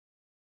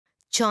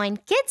Join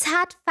Kids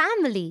Hut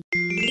family.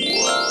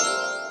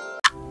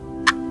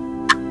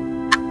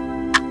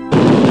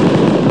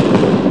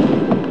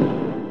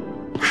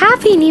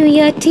 Happy New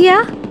Year,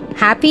 Tia.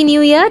 Happy New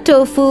Year,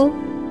 Tofu.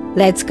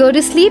 Let's go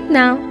to sleep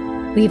now.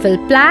 We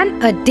will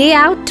plan a day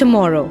out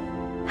tomorrow.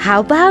 How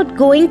about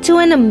going to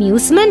an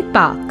amusement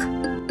park?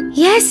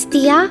 Yes,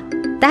 Tia.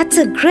 That's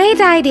a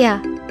great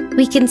idea.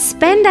 We can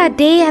spend our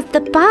day at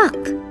the park.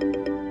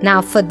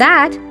 Now for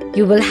that,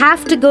 you will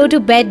have to go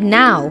to bed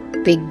now,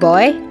 big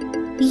boy.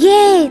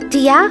 Yay,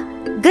 Tia.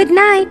 Good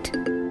night.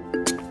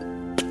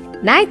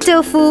 Night,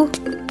 Tofu.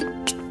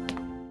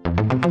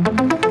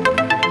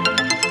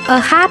 A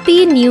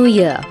Happy New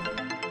Year.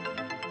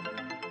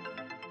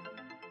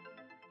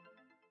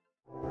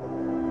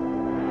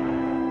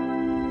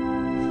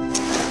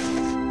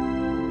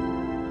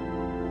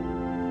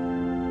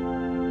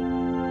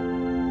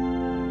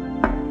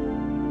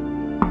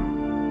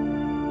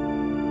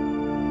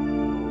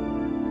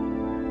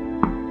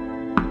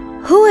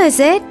 Who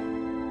is it?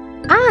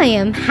 I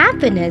am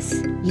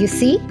happiness, you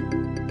see.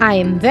 I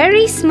am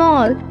very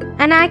small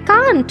and I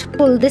can't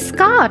pull this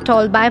cart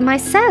all by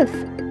myself.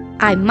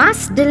 I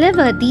must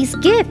deliver these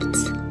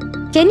gifts.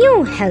 Can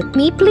you help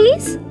me,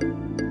 please?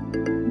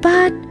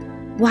 But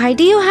why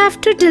do you have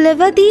to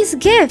deliver these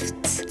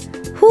gifts?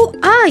 Who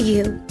are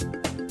you?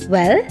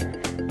 Well,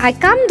 I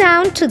come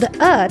down to the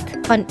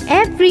earth on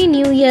every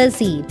New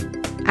Year's Eve.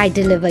 I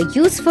deliver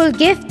useful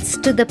gifts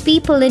to the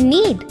people in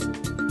need.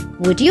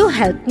 Would you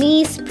help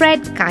me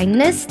spread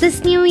kindness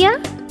this New Year?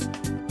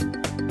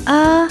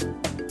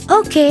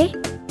 Okay.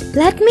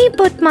 Let me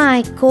put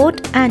my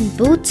coat and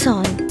boots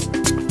on.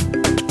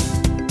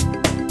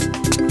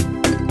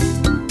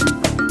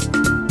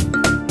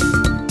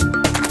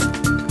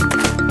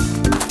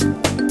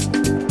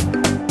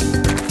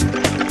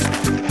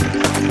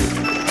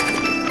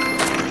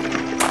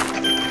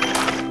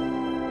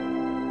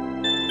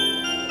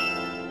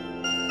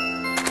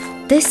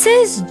 This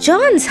is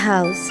John's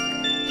house.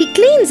 He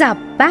cleans our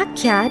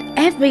backyard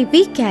every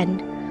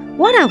weekend.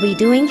 What are we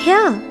doing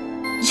here?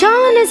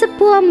 John is a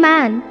poor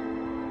man.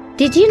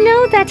 Did you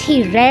know that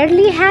he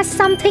rarely has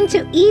something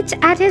to eat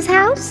at his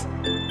house?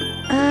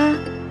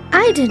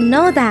 I didn't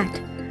know that.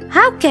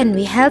 How can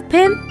we help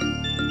him?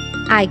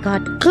 I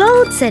got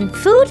clothes and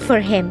food for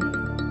him.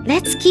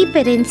 Let's keep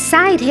it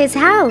inside his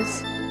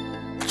house.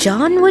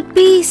 John would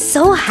be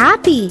so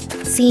happy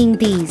seeing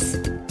these.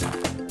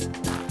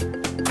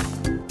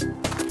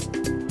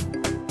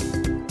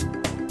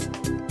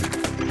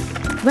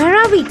 Where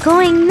are we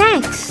going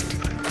next?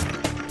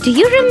 Do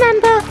you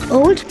remember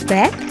old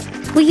Beth,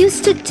 who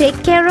used to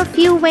take care of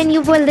you when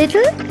you were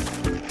little?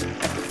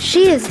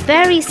 She is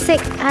very sick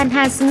and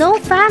has no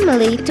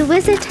family to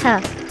visit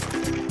her.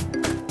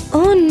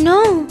 Oh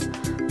no,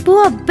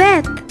 poor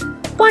Beth.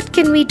 What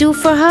can we do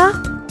for her?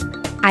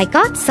 I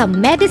got some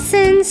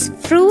medicines,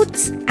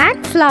 fruits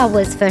and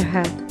flowers for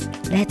her.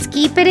 Let's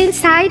keep it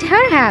inside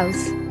her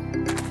house.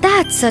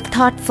 That's a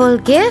thoughtful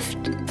gift.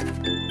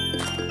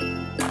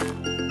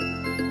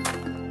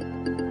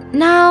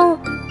 Now,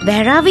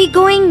 where are we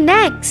going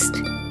next?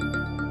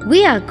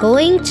 We are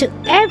going to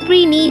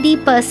every needy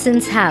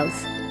person's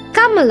house.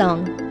 Come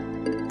along.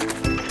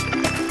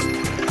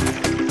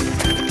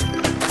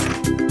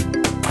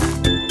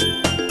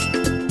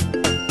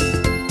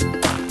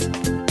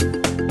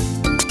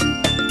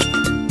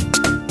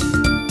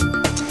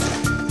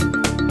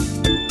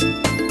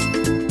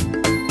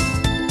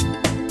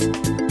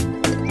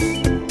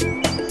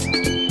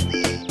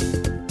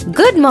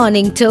 Good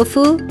morning,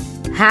 Tofu.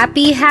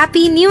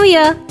 Happy New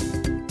Year!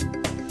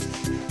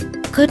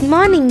 Good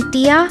morning,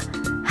 Tia.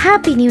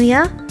 Happy New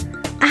Year.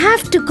 I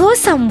have to go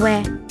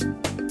somewhere.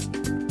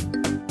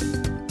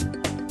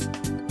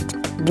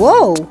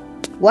 Whoa!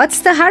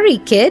 What's the hurry,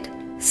 kid?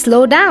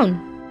 Slow down.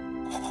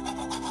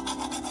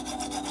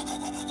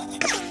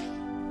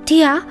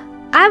 Tia,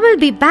 I will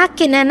be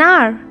back in an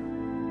hour.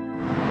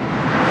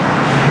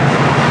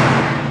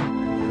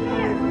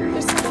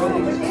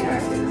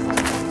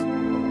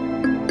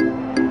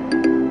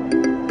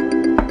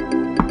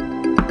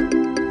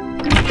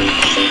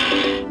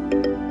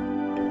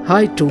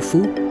 Hi,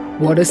 Tofu.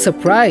 What a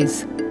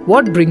surprise.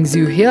 What brings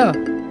you here?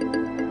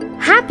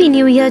 Happy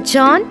New Year,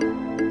 John.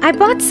 I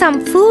bought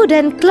some food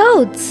and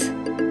clothes.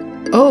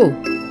 Oh,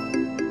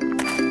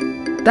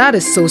 that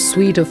is so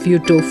sweet of you,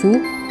 Tofu.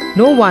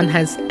 No one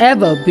has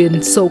ever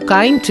been so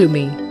kind to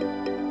me.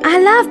 I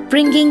love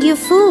bringing you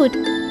food.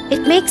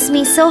 It makes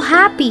me so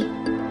happy.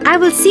 I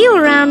will see you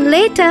around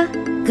later.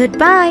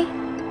 Goodbye.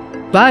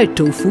 Bye,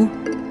 Tofu.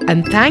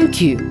 And thank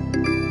you.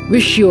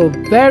 Wish you a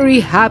very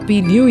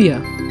happy New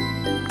Year.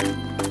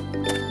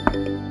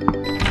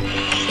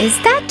 Is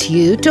that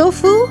you,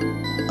 Tofu?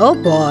 Oh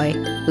boy,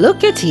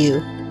 look at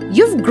you.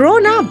 You've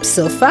grown up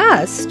so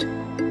fast.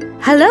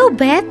 Hello,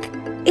 Beth.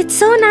 It's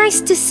so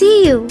nice to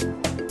see you.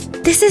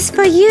 This is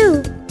for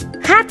you.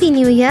 Happy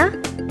New Year.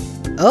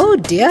 Oh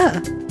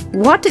dear,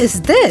 what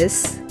is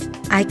this?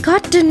 I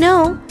got to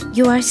know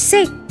you are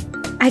sick.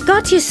 I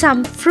got you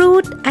some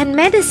fruit and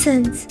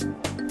medicines.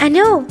 And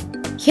oh,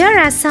 here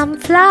are some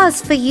flowers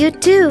for you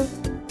too.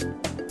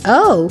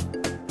 Oh,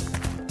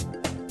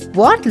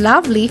 what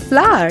lovely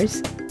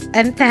flowers!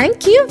 And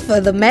thank you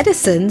for the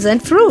medicines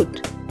and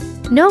fruit.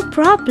 No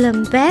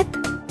problem, Beth.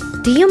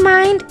 Do you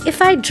mind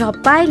if I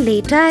drop by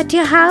later at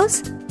your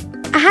house?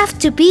 I have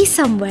to be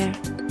somewhere.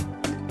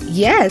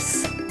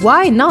 Yes,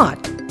 why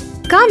not?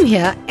 Come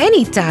here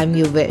anytime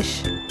you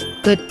wish.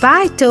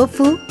 Goodbye,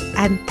 Tofu,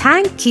 and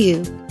thank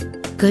you.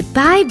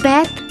 Goodbye,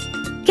 Beth.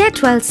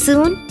 Get well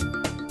soon.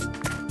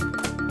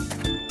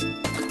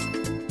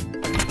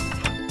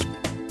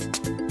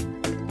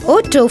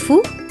 Oh,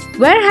 Tofu,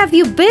 where have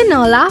you been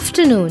all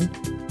afternoon?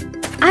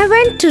 I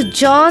went to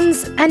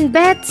John's and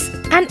Beth's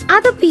and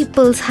other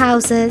people's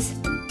houses.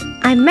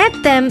 I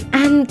met them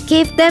and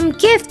gave them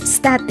gifts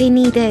that they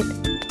needed.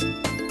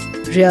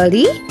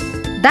 Really?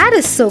 That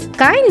is so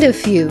kind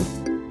of you.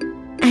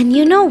 And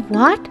you know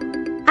what?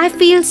 I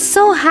feel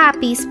so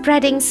happy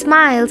spreading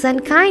smiles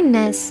and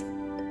kindness.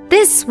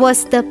 This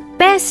was the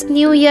best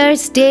New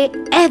Year's Day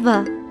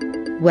ever.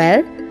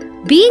 Well,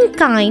 being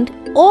kind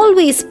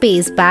always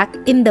pays back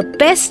in the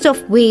best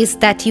of ways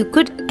that you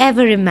could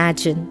ever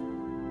imagine.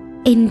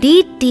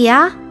 Indeed,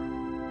 Tia.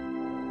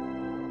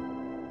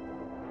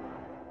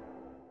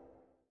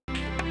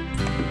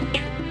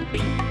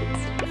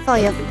 For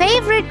your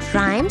favorite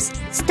rhymes,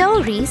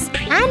 stories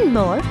and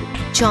more,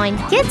 join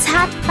Kids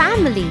Hut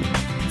family.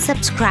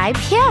 Subscribe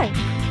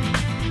here.